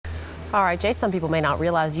All right, Jay, some people may not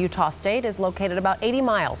realize Utah State is located about 80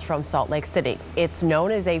 miles from Salt Lake City. It's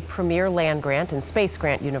known as a premier land-grant and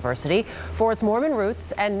space-grant university for its Mormon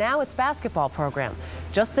roots and now its basketball program.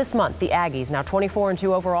 Just this month, the Aggies, now 24-2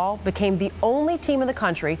 overall, became the only team in the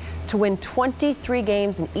country to win 23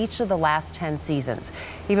 games in each of the last 10 seasons.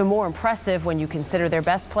 Even more impressive when you consider their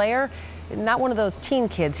best player, not one of those teen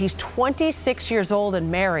kids. He's 26 years old and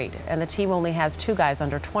married, and the team only has 2 guys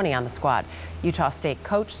under 20 on the squad. Utah State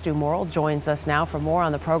coach Stu Morrill joins us now for more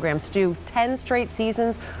on the program. Stu, 10 straight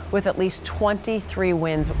seasons with at least 23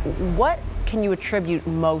 wins. What can you attribute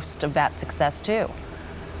most of that success to?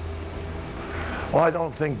 Well, I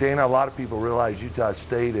don't think, Dana, a lot of people realize Utah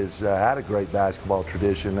State has had a great basketball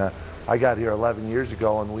tradition. I got here 11 years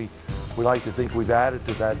ago, and we like to think we've added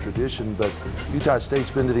to that tradition, but Utah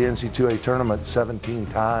State's been to the NCAA Tournament 17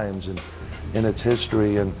 times in its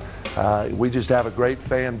history, and we just have a great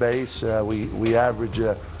fan base. We average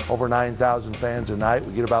over 9,000 fans a night.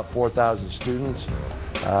 We get about 4,000 students.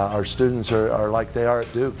 Our students are like they are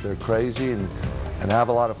at Duke. They're crazy and have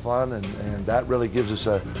a lot of fun, and that really gives us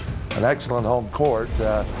an excellent home court.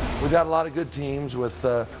 We've got a lot of good teams with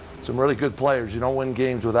some really good players. You don't win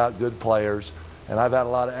games without good players. And I've had a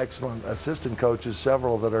lot of excellent assistant coaches,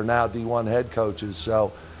 several that are now D1 head coaches.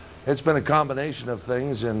 So it's been a combination of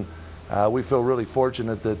things, and we feel really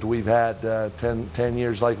fortunate that we've had 10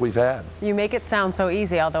 years like we've had. You make it sound so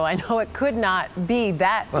easy, although I know it could not be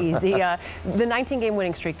that easy. The 19-game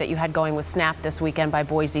winning streak that you had going was snapped this weekend by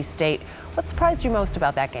Boise State. What surprised you most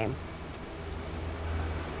about that game?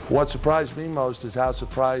 What surprised me most is how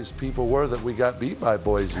surprised people were that we got beat by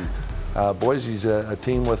Boise. Boise's a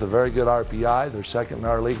team with a very good RPI. They're second in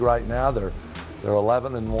our league right now. They're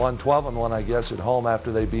 11-1, 12-1, I guess, at home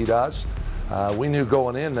after they beat us. We knew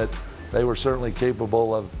going in that they were certainly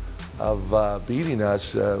capable of beating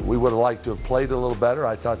us. We would have liked to have played a little better.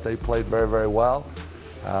 I thought they played very, very well.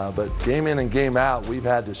 But game in and game out, we've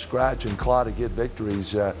had to scratch and claw to get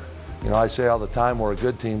victories. You know, I say all the time we're a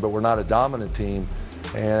good team, but we're not a dominant team.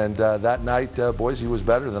 And that night, Boise was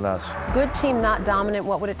better than us. Good team, not dominant.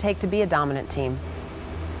 What would it take to be a dominant team?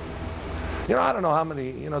 You know, I don't know how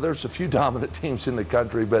many, you know, there's a few dominant teams in the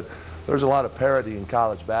country, but there's a lot of parity in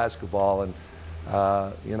college basketball. And,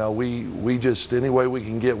 you know, we just, any way we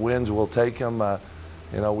can get wins, we'll take them.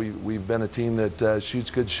 You know, we've been a team that shoots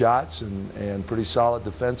good shots and pretty solid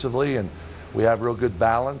defensively, and we have real good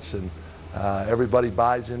balance, and everybody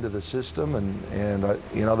buys into the system, and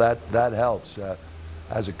you know, that helps.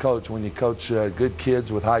 As a coach, when you coach good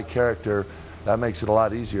kids with high character, that makes it a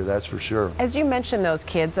lot easier, that's for sure. As you mentioned those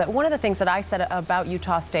kids, one of the things that I said about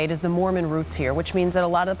Utah State is the Mormon roots here, which means that a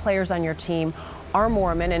lot of the players on your team are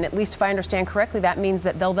Mormon, and at least if I understand correctly, that means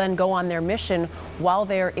that they'll then go on their mission while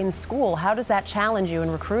they're in school. How does that challenge you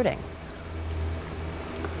in recruiting?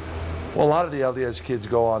 Well, a lot of the LDS kids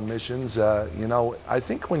go on missions. You know, I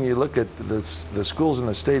think when you look at the schools in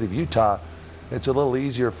the state of Utah, it's a little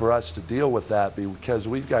easier for us to deal with that because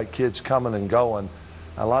we've got kids coming and going.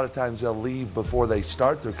 A lot of times they'll leave before they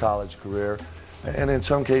start their college career, and in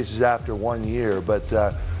some cases after 1 year. But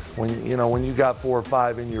when you got 4 or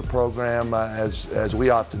 5 in your program, as we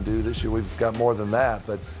often do this year, we've got more than that.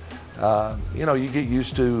 But you know, you get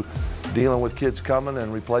used to dealing with kids coming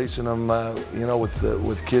and replacing them, you know,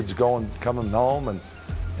 with kids coming home,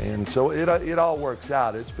 and so it all works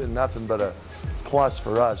out. It's been nothing but a plus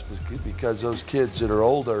for us because those kids that are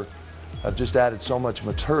older have just added so much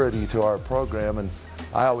maturity to our program, and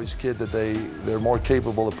I always kid that they're more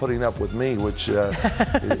capable of putting up with me, which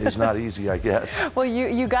is not easy, I guess. Well,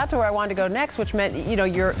 you got to where I wanted to go next, which meant, you know,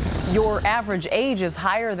 your average age is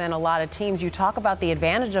higher than a lot of teams. You talk about the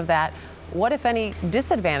advantage of that. What, if any,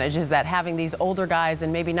 disadvantage is that, having these older guys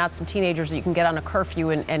and maybe not some teenagers that you can get on a curfew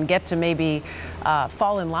and get to maybe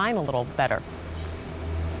fall in line a little better?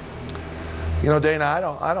 You know,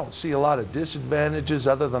 Dana, I don't see a lot of disadvantages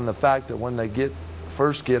other than the fact that when they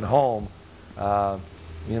first get home,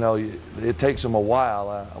 you know, it takes them a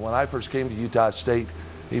while. When I first came to Utah State,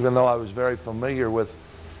 even though I was very familiar with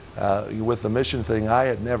the mission thing, I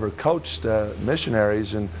had never coached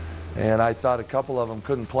missionaries, and I thought a couple of them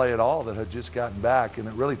couldn't play at all that had just gotten back, and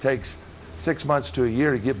it really takes 6 months to a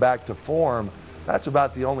year to get back to form. That's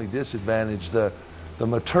about the only disadvantage. The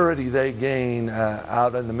maturity they gain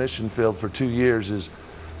out in the mission field for 2 years is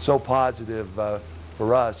so positive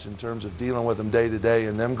for us in terms of dealing with them day to day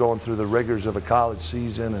and them going through the rigors of a college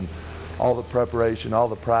season and all the preparation, all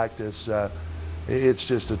the practice. It's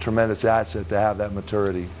just a tremendous asset to have that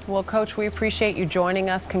maturity. Well, Coach, we appreciate you joining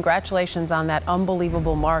us. Congratulations on that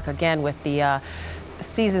unbelievable mark, again, with the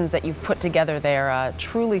seasons that you've put together there.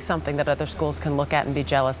 Truly something that other schools can look at and be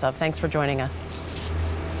jealous of. Thanks for joining us.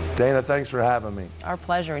 Dana, thanks for having me. Our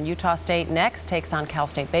pleasure. And Utah State next takes on Cal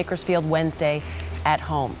State Bakersfield Wednesday at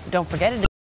home. Don't forget it.